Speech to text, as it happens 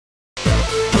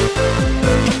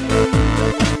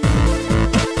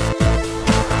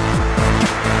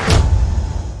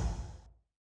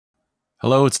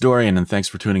Hello, it's Dorian, and thanks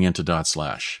for tuning in to Dot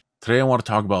Slash. Today I want to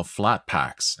talk about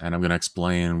Flatpaks, and I'm going to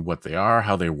explain what they are,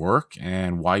 how they work,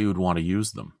 and why you would want to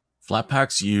use them.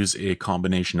 Flatpaks use a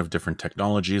combination of different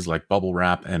technologies like bubble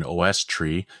wrap and OS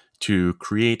tree to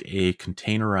create a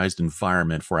containerized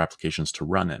environment for applications to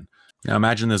run in. Now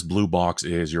imagine this blue box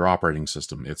is your operating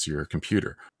system, it's your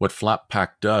computer. What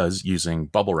Flatpak does using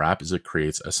bubble wrap is it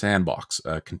creates a sandbox,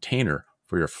 a container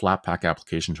for your Flatpak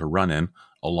application to run in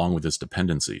along with its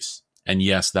dependencies. And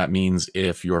yes, that means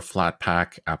if your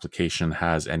Flatpak application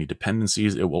has any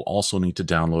dependencies, it will also need to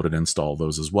download and install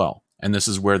those as well. And this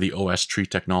is where the OS tree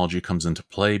technology comes into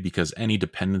play, because any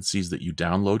dependencies that you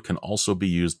download can also be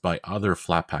used by other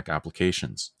Flatpak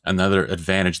applications. Another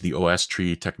advantage the OS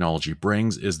tree technology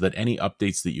brings is that any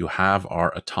updates that you have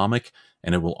are atomic,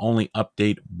 and it will only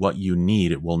update what you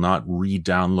need. It will not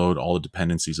re-download all the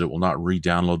dependencies. It will not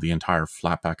re-download the entire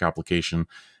Flatpak application.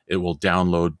 It will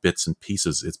download bits and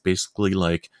pieces. It's basically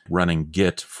like running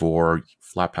Git for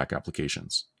Flatpak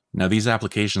applications. Now, these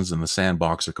applications in the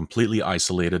sandbox are completely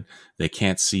isolated. They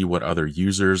can't see what other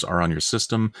users are on your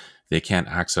system. They can't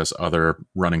access other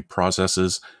running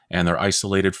processes, and they're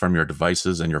isolated from your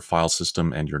devices and your file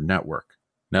system and your network.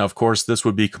 Now, of course, this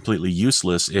would be completely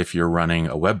useless if you're running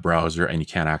a web browser and you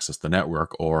can't access the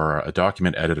network, or a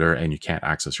document editor and you can't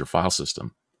access your file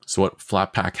system. So what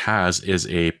Flatpak has is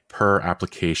a per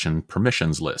application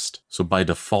permissions list. So by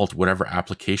default, whatever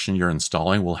application you're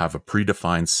installing will have a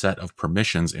predefined set of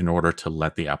permissions in order to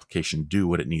let the application do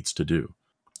what it needs to do.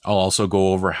 I'll also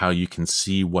go over how you can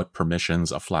see what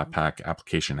permissions a Flatpak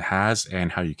application has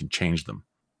and how you can change them.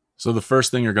 So the first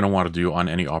thing you're going to want to do on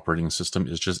any operating system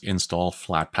is just install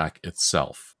Flatpak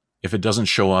itself. If it doesn't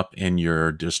show up in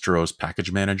your distro's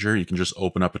package manager, you can just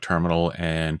open up a terminal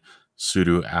and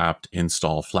sudo apt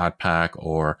install Flatpak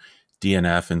or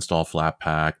dnf install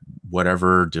Flatpak,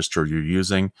 whatever distro you're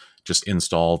using, just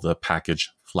install the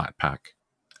package Flatpak.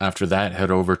 After that,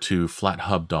 head over to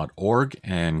flathub.org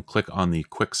and click on the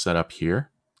quick setup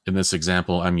here. In this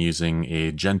example, I'm using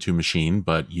a Gentoo machine,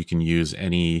 but you can use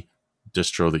any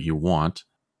distro that you want.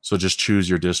 So just choose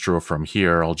your distro from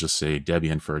here. I'll just say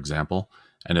Debian, for example,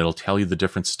 and it'll tell you the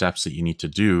different steps that you need to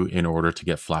do in order to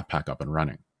get Flatpak up and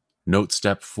running. Note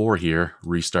step 4 here,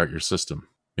 restart your system.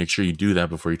 Make sure you do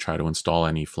that before you try to install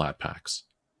any Flatpaks.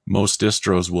 Most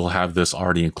distros will have this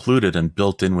already included and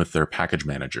built in with their package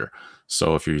manager.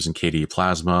 So if you're using KDE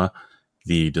Plasma,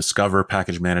 the Discover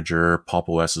package manager, Pop!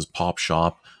 OS's Pop!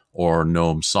 Shop, or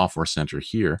GNOME Software Center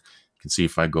here, you can see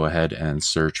if I go ahead and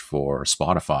search for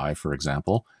Spotify, for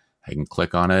example, I can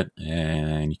click on it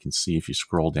and you can see if you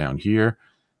scroll down here,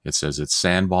 it says it's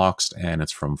sandboxed and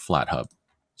it's from Flathub.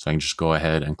 So I can just go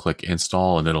ahead and click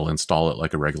install and it'll install it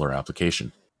like a regular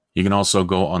application. You can also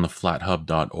go on the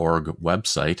flathub.org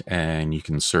website and you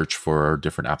can search for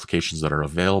different applications that are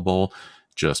available.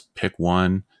 Just pick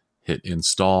one, hit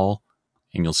install,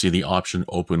 and you'll see the option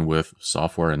open with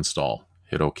software install.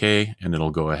 Hit OK, and it'll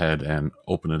go ahead and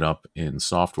open it up in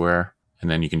software.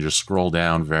 And then you can just scroll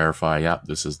down, verify, yep,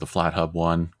 this is the Flathub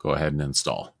one, go ahead and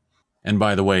install. And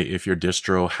by the way, if your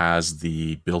distro has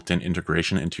the built-in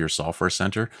integration into your software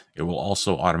center, it will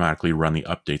also automatically run the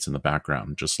updates in the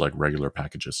background, just like regular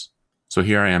packages. So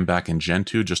here I am back in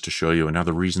Gentoo just to show you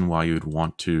another reason why you'd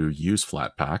want to use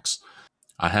Flatpaks.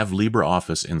 I have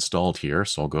LibreOffice installed here,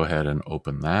 so I'll go ahead and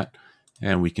open that.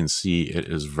 And we can see it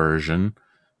is version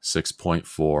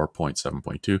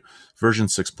 6.4.7.2, version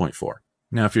 6.4.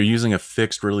 Now, if you're using a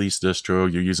fixed release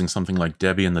distro, you're using something like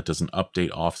Debian that doesn't update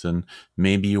often,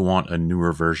 maybe you want a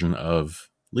newer version of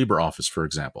LibreOffice, for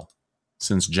example.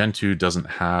 Since Gentoo doesn't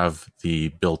have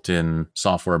the built-in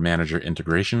software manager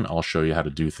integration, I'll show you how to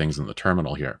do things in the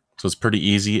terminal here. So it's pretty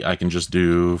easy. I can just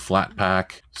do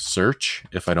Flatpak search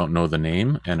if I don't know the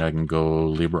name, and I can go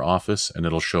LibreOffice, and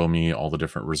it'll show me all the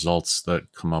different results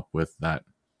that come up with that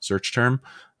search term.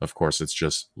 Of course, it's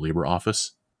just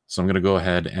LibreOffice. So I'm going to go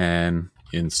ahead and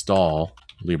install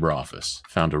LibreOffice.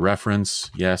 Found a reference.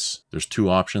 Yes, there's two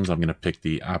options. I'm going to pick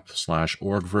the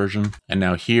app/org version. And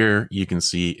now here you can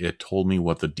see it told me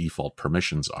what the default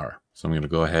permissions are. So I'm going to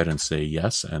go ahead and say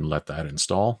yes and let that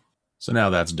install. So now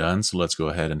that's done. So let's go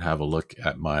ahead and have a look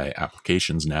at my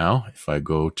applications now. If I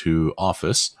go to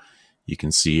Office, you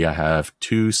can see I have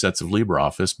two sets of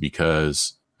LibreOffice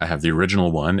because I have the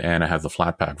original one and I have the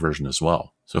Flatpak version as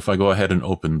well. So if I go ahead and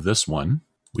open this one,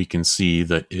 we can see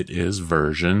that it is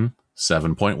version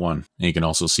 7.1. And you can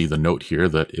also see the note here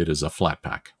that it is a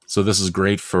Flatpak. So this is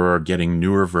great for getting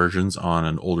newer versions on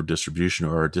an older distribution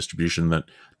or a distribution that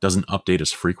doesn't update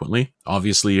as frequently.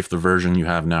 Obviously, if the version you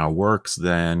have now works,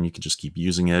 then you can just keep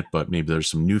using it, but maybe there's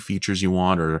some new features you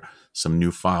want or some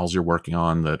new files you're working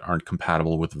on that aren't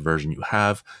compatible with the version you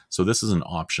have. So this is an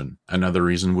option. Another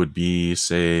reason would be,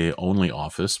 say, only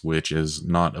Office, which is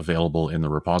not available in the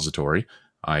repository.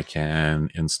 I can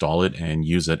install it and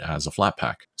use it as a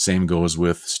Flatpak. Same goes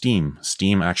with Steam.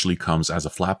 Steam actually comes as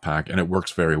a Flatpak, and it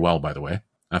works very well, by the way.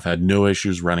 I've had no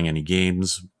issues running any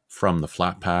games from the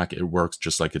Flatpak. It works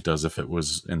just like it does if it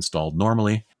was installed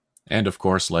normally. And of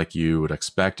course, like you would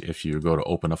expect, if you go to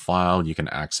open a file, you can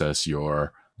access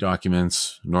your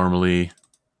documents normally.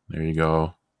 There you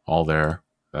go, all there.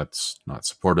 That's not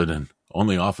supported in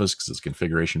only Office because it's a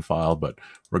configuration file, but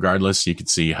regardless, you can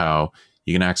see how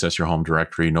you can access your home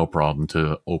directory, no problem,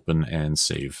 to open and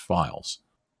save files.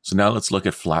 So now let's look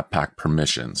at Flatpak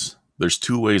permissions. There's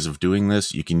two ways of doing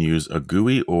this. You can use a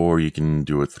GUI or you can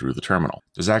do it through the terminal.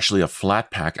 There's actually a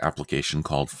Flatpak application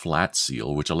called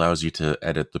Flatseal, which allows you to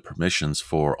edit the permissions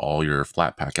for all your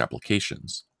Flatpak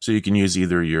applications. So you can use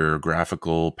either your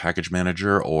graphical package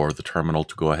manager or the terminal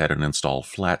to go ahead and install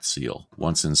Flatseal.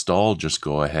 Once installed, just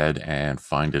go ahead and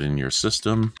find it in your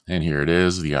system. And here it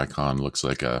is. The icon looks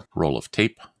like a roll of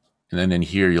tape. And then in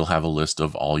here, you'll have a list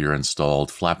of all your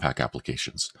installed Flatpak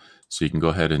applications. So you can go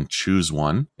ahead and choose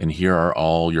one. And here are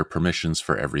all your permissions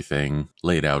for everything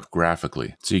laid out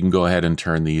graphically. So you can go ahead and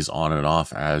turn these on and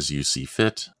off as you see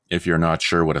fit. If you're not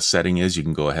sure what a setting is, you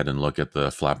can go ahead and look at the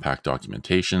Flatpak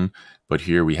documentation. But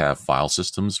here we have file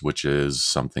systems, which is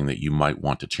something that you might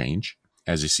want to change.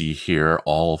 As you see here,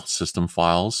 all system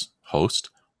files host.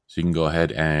 So you can go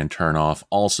ahead and turn off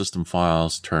all system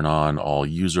files, turn on all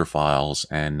user files,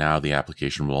 and now the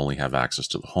application will only have access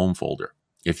to the home folder.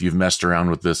 If you've messed around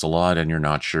with this a lot and you're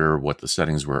not sure what the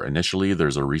settings were initially,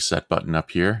 there's a reset button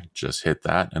up here. Just hit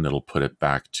that and it'll put it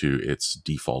back to its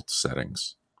default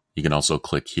settings. You can also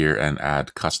click here and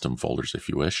add custom folders if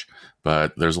you wish,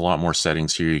 but there's a lot more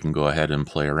settings here you can go ahead and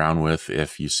play around with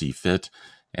if you see fit.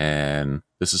 And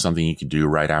this is something you can do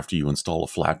right after you install a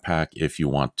Flatpak if you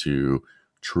want to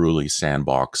truly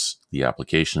sandbox the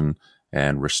application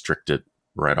and restrict it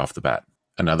right off the bat.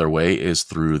 Another way is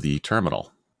through the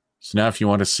terminal. So now if you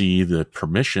want to see the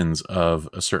permissions of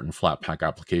a certain Flatpak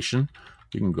application,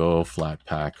 you can go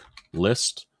Flatpak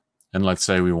list. And let's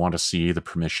say we want to see the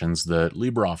permissions that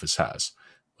LibreOffice has.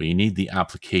 Well, you need the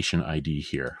application ID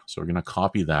here. So we're going to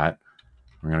copy that.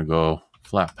 We're going to go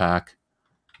Flatpak,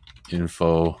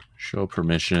 info, show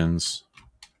permissions,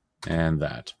 and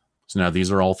that. So now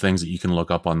these are all things that you can look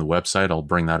up on the website. I'll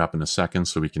bring that up in a second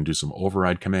so we can do some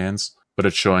override commands. But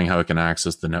it's showing how it can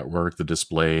access the network, the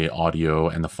display, audio,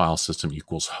 and the file system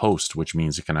equals host, which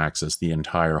means it can access the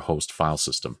entire host file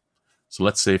system. So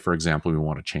let's say, for example, we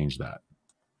want to change that.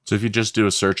 So if you just do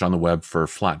a search on the web for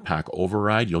Flatpak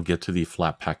override, you'll get to the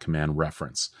Flatpak command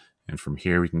reference. And from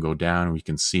here, we can go down and we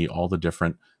can see all the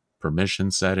different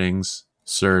permission settings,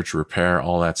 search, repair,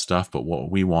 all that stuff. But what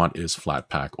we want is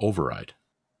Flatpak override.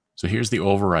 So here's the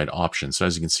override option. So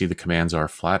as you can see, the commands are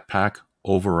Flatpak,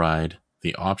 override,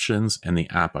 the options, and the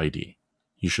app ID.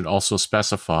 You should also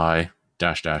specify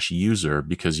 --user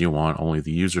because you want only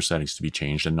the user settings to be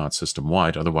changed and not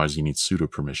system-wide. Otherwise, you need sudo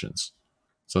permissions.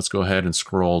 So let's go ahead and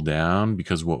scroll down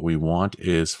because what we want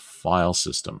is file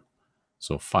system.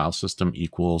 So file system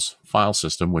equals file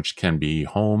system, which can be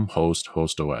home, host,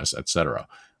 host OS, etc.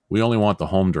 We only want the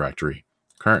home directory.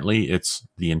 Currently, it's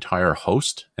the entire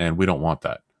host, and we don't want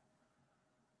that.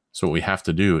 So what we have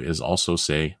to do is also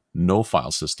say no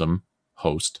file system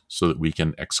host so that we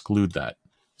can exclude that.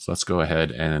 So let's go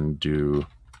ahead and do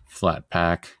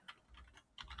Flatpak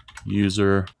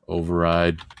user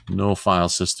override no file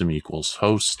system equals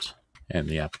host and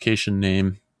the application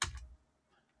name.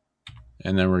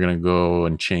 And then we're going to go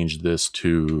and change this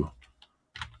to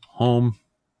home,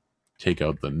 take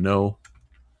out the no,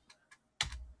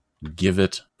 give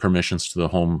it permissions to the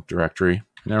home directory.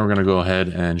 Now we're going to go ahead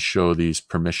and show these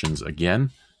permissions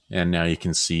again. And now you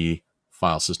can see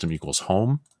file system equals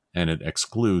home and it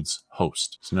excludes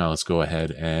host. So now let's go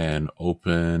ahead and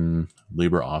open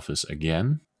LibreOffice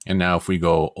again. And now if we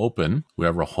go open, we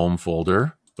have a home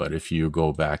folder. But if you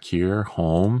go back here,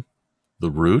 home, the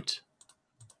root,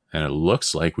 and it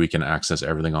looks like we can access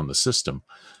everything on the system.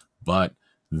 But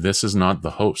this is not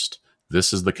the host.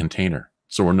 This is the container.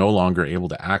 So we're no longer able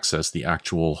to access the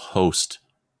actual host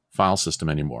file system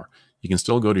anymore. You can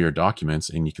still go to your documents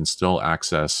and you can still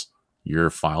access your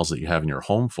files that you have in your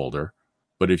home folder.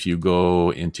 But if you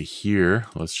go into here,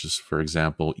 let's just, for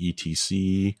example,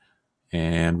 etc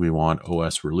and we want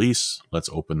OS release. Let's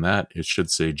open that. It should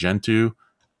say Gentoo,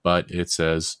 but it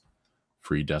says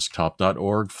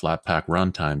freedesktop.org Flatpak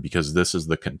runtime because this is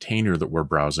the container that we're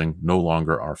browsing, no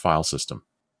longer our file system.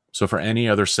 So for any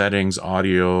other settings,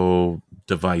 audio,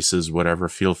 devices, whatever,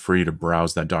 feel free to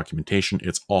browse that documentation.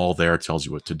 It's all there, it tells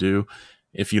you what to do.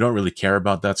 If you don't really care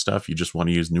about that stuff, you just want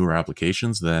to use newer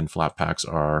applications, then Flatpaks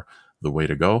are the way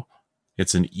to go.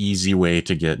 It's an easy way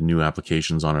to get new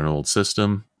applications on an old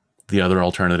system. The other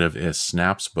alternative is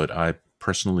snaps, but I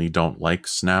personally don't like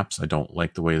snaps. I don't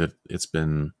like the way that it's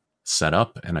been set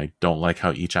up, and I don't like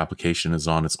how each application is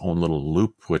on its own little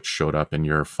loop, which showed up in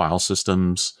your file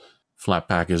systems.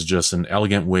 Flatpak is just an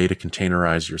elegant way to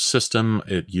containerize your system.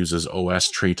 It uses OS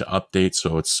tree to update,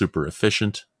 so it's super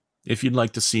efficient. If you'd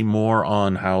like to see more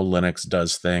on how Linux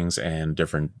does things and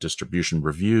different distribution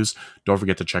reviews, don't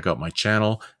forget to check out my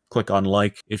channel. Click on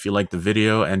like if you like the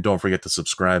video, and don't forget to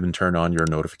subscribe and turn on your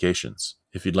notifications.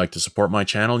 If you'd like to support my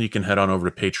channel, you can head on over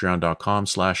to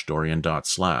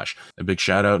patreon.com/dorian.slash. A big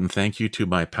shout out and thank you to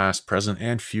my past, present,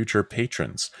 and future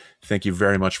patrons. Thank you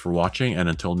very much for watching, and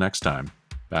until next time,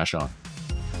 bash on.